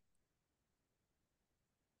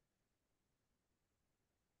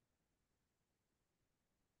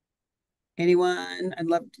 Anyone? I'd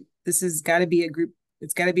love to, this has got to be a group.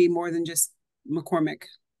 It's got to be more than just McCormick.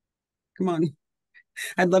 Come on.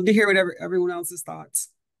 I'd love to hear whatever everyone else's thoughts.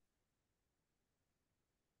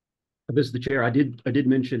 This is the chair. I did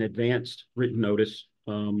mention advanced written notice.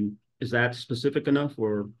 Is that specific enough,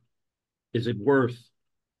 or is it worth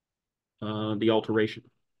the alteration?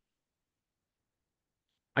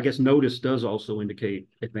 I guess notice does also indicate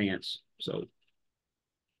advance. So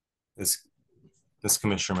this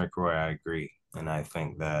Commissioner McRoy, I agree. And I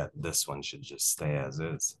think that this one should just stay as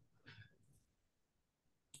is.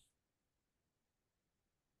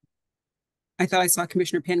 I thought I saw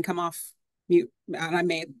Commissioner Penn come off mute, and I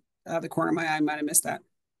made the corner of my eye might have missed that.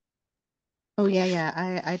 Oh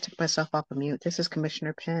yeah. I took myself off of mute. This is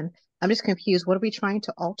Commissioner Penn. I'm just confused. What are we trying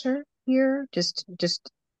to alter here? Just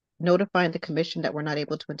notifying the commission that we're not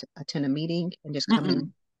able to attend a meeting and just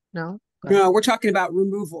coming. No. No, we're talking about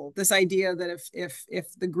removal. This idea that if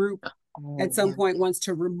the group at some point wants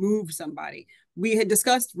to remove somebody, we had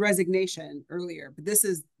discussed resignation earlier, but this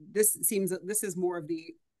is more of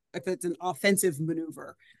the, if it's an offensive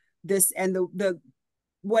maneuver, this and the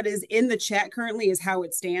what is in the chat currently is how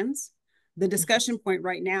it stands. The discussion point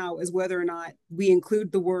right now is whether or not we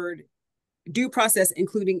include the word due process,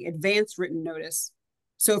 including advance written notice.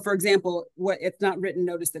 So for example, it's not written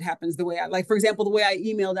notice that happens the way for example, the way I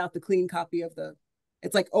emailed out the clean copy of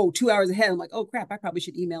it's like, oh, 2 hours ahead. I'm like, oh crap, I probably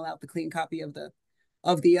should email out the clean copy of the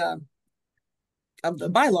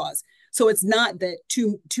bylaws. So it's not that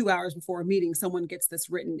two hours before a meeting, someone gets this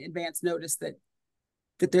written advance notice that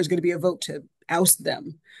there's going to be a vote to oust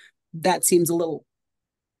them. That seems a little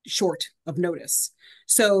short of notice.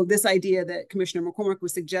 So this idea that Commissioner McCormick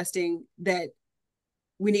was suggesting, that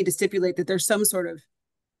we need to stipulate that there's some sort of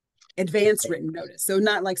advance written notice. So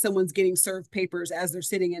not like someone's getting served papers as they're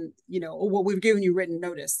sitting in, oh, well, we've given you written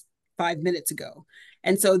notice 5 minutes ago.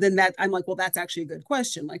 And so then I'm like, well, that's actually a good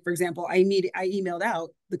question. Like, for example, I emailed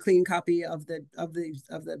out the clean copy of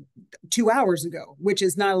the 2 hours ago, which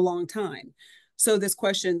is not a long time. So the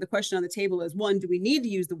question on the table is, one, do we need to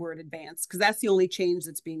use the word advance? Because that's the only change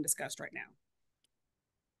that's being discussed right now.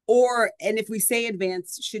 And if we say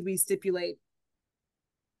advance, should we stipulate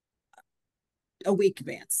a week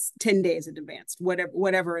advance, 10 days in advance,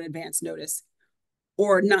 whatever an advance notice,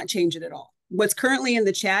 or not change it at all? What's currently in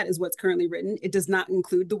the chat is what's currently written. It does not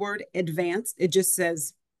include the word advance. It just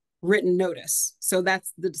says written notice. So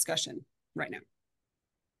that's the discussion right now.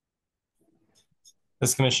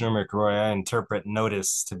 This Commissioner McRoy, I interpret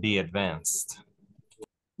notice to be advanced.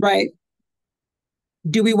 Right.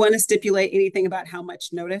 Do we want to stipulate anything about how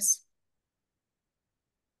much notice?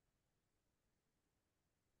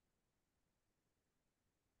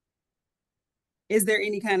 Is there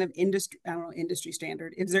any kind of industry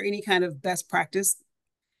standard? Is there any kind of best practice?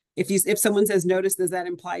 If someone says notice, does that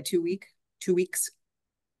imply 2 weeks?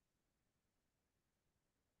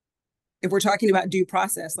 If we're talking about due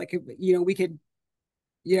process, like, we could,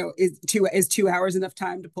 is 2 hours enough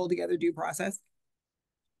time to pull together due process?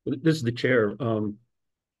 This is the chair.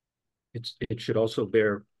 It should also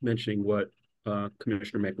bear mentioning what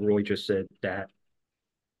Commissioner McRoy just said, that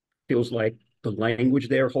feels like the language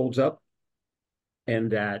there holds up,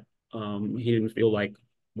 and that he didn't feel like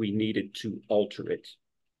we needed to alter it.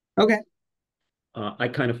 Okay. I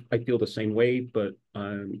feel the same way, but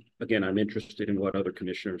again, I'm interested in what other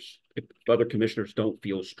commissioners, if other commissioners don't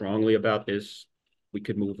feel strongly about this, we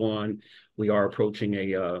could move on. We are approaching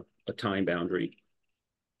a time boundary.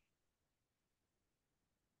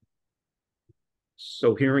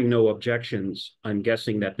 So hearing no objections, I'm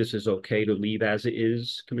guessing that this is okay to leave as it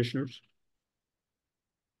is, commissioners?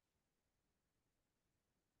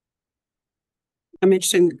 I'm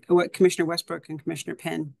interested in what Commissioner Westbrook and Commissioner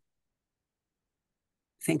Penn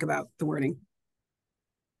think about the wording.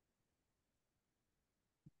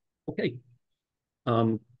 Okay.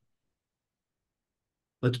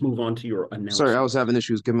 Let's move on to your announcement. Sorry, I was having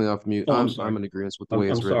issues getting off mute. Oh, I'm in agreement with the way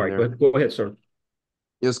I'm it's written sorry, there. but go ahead, sir.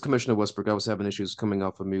 Yes, Commissioner Westbrook, I was having issues coming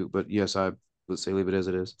off of mute, but yes, I would say leave it as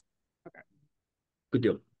it is. Okay. Good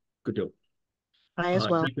deal. Good deal. I as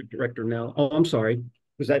well. Executive Director now. Oh, I'm sorry.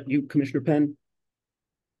 Was that you, Commissioner Penn?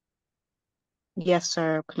 Yes,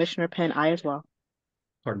 sir. Commissioner Penn, I as well.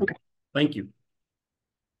 Pardon me. Thank you.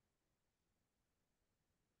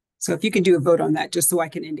 So if you could do a vote on that, just so I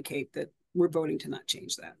can indicate that we're voting to not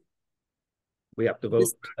change that. We have to vote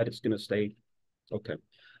that it's going to stay. Okay.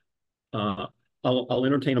 I'll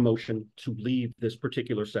entertain a motion to leave this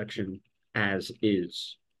particular section as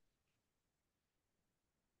is.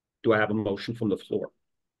 Do I have a motion from the floor?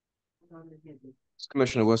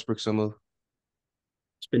 Commissioner Westbrook, so moved.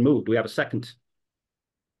 It's been moved. Do we have a second?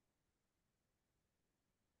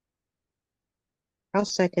 I'll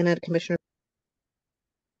second it, Commissioner.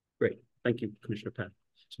 Great. Thank you, Commissioner Penn.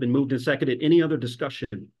 It's been moved and seconded. Any other discussion?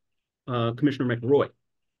 Commissioner McRoy.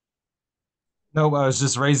 No, I was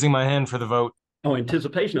just raising my hand for the vote. Oh,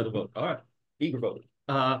 anticipation of the vote. All right. Eager vote.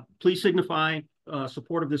 Please signify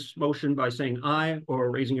support of this motion by saying aye or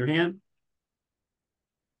raising your hand.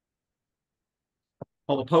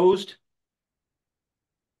 All opposed?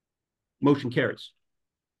 Motion carries.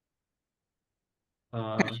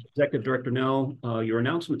 Executive Director Nell, your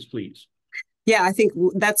announcements, please. Yeah, I think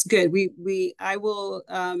that's good. I will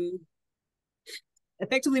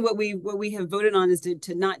effectively what we have voted on is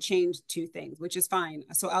to not change two things, which is fine.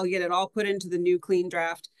 So I'll get it all put into the new clean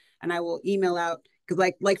draft, and I will email out,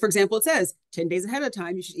 because like for example, it says 10 days ahead of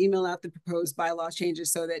time, you should email out the proposed bylaw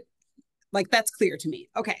changes so that that's clear to me.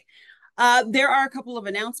 Okay. There are a couple of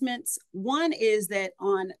announcements. One is that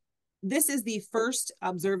this is the first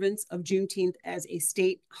observance of Juneteenth as a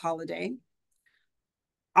state holiday.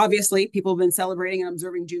 Obviously, people have been celebrating and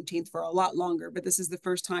observing Juneteenth for a lot longer, but this is the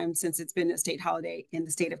first time since it's been a state holiday in the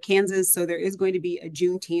state of Kansas. So there is going to be a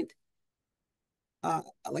Juneteenth,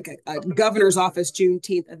 like a governor's office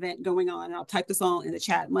Juneteenth event going on. And I'll type this all in the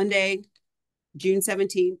chat. Monday, June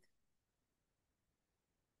 17th.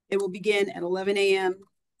 It will begin at 11 a.m.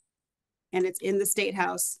 and it's in the State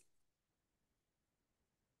House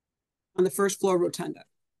on the first floor rotunda.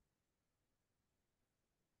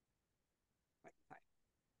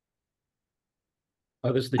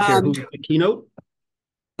 This is the chair who's the keynote?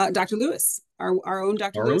 Dr. Lewis, our own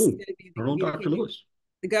Dr. Lewis. Our own Dr. Lewis.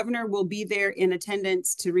 The governor will be there in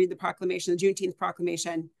attendance to read the proclamation, the Juneteenth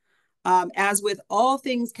proclamation. As with all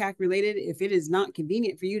things KAAAC related, if it is not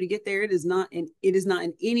convenient for you to get there, it is not in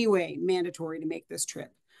any way mandatory to make this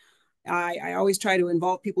trip. I always try to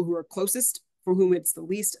involve people who are closest, for whom it's the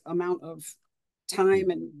least amount of time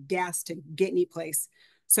and gas to get any place.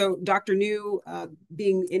 So Dr. New,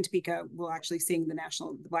 being in Topeka, will actually sing the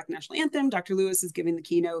Black National Anthem. Dr. Lewis is giving the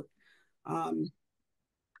keynote. The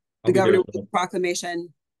governor will do the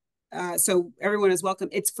proclamation. So everyone is welcome.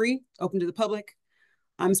 It's free, open to the public.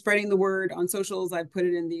 I'm spreading the word on socials. I've put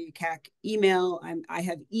it in the KAAAC email. I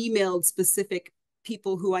have emailed specific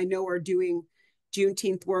people who I know are doing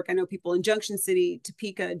Juneteenth work. I know people in Junction City,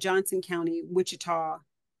 Topeka, Johnson County, Wichita,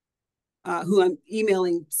 who I'm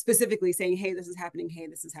emailing specifically saying, hey, this is happening. Hey,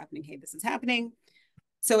 this is happening. Hey, this is happening.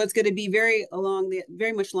 So it's going to be very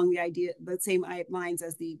much along the same lines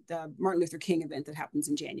as the Martin Luther King event that happens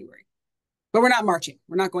in January. But we're not marching.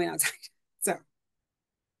 We're not going outside. So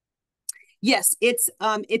yes, it's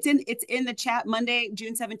in the chat. Monday,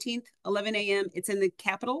 June 17th, 11 a.m. It's in the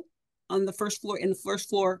Capitol on the first floor, in the first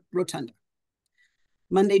floor rotunda.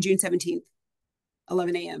 Monday, June 17th,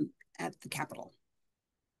 11 a.m. at the Capitol.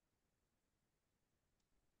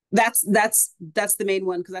 That's the main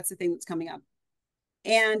one, because that's the thing that's coming up.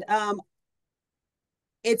 And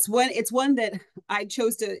it's one that I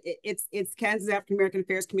chose to, it's Kansas African American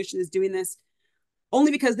Affairs Commission is doing this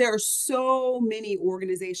only because there are so many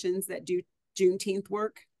organizations that do Juneteenth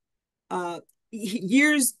work.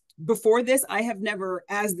 Years before this, I have never,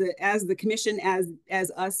 as the commission,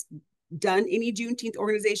 as us, done any Juneteenth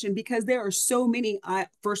organization, because there are so many. I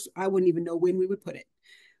wouldn't even know when we would put it.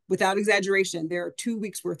 without exaggeration, there are 2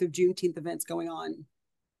 weeks worth of Juneteenth events going on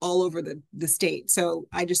all over the state. So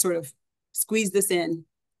I just sort of squeezed this in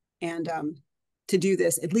and to do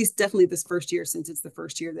this, at least definitely this first year, since it's the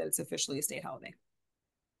first year that it's officially a state holiday.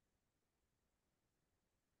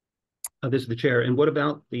 This is the chair. And what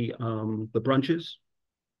about the brunches?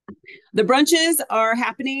 The brunches are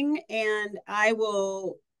happening, and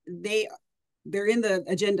they're in the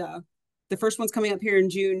agenda. The first one's coming up here in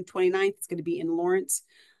June 29th. It's going to be in Lawrence.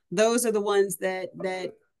 Those are the ones that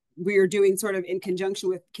we are doing sort of in conjunction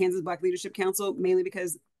with Kansas Black Leadership Council, mainly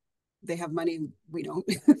because they have money, we don't,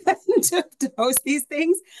 to host these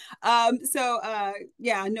things.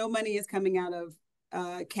 Yeah, no money is coming out of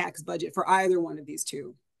KAAC's budget for either one of these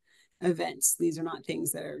two events. These are not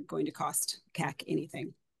things that are going to cost KAAC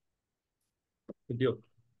anything. Good deal.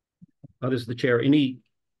 This is the chair. Any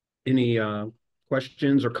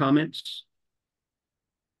questions or comments?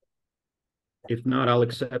 If not, I'll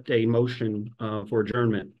accept a motion for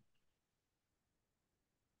adjournment.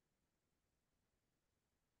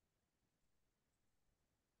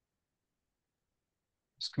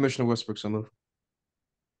 Commissioner Westbrook, so move.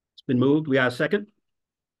 It's been moved. We have a second.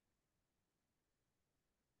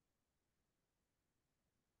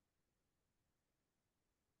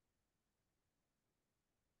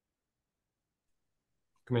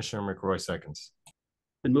 Commissioner McRoy seconds.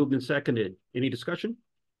 Been moved and seconded. Any discussion?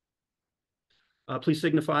 Please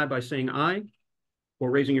signify by saying aye or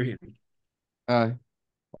raising your hand. Aye.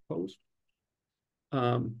 Opposed?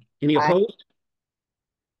 Any opposed?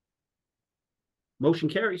 Motion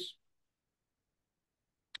carries.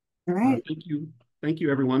 All right. Thank you. Thank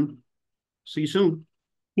you, everyone. See you soon.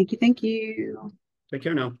 Thank you. Thank you. Take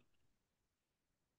care now.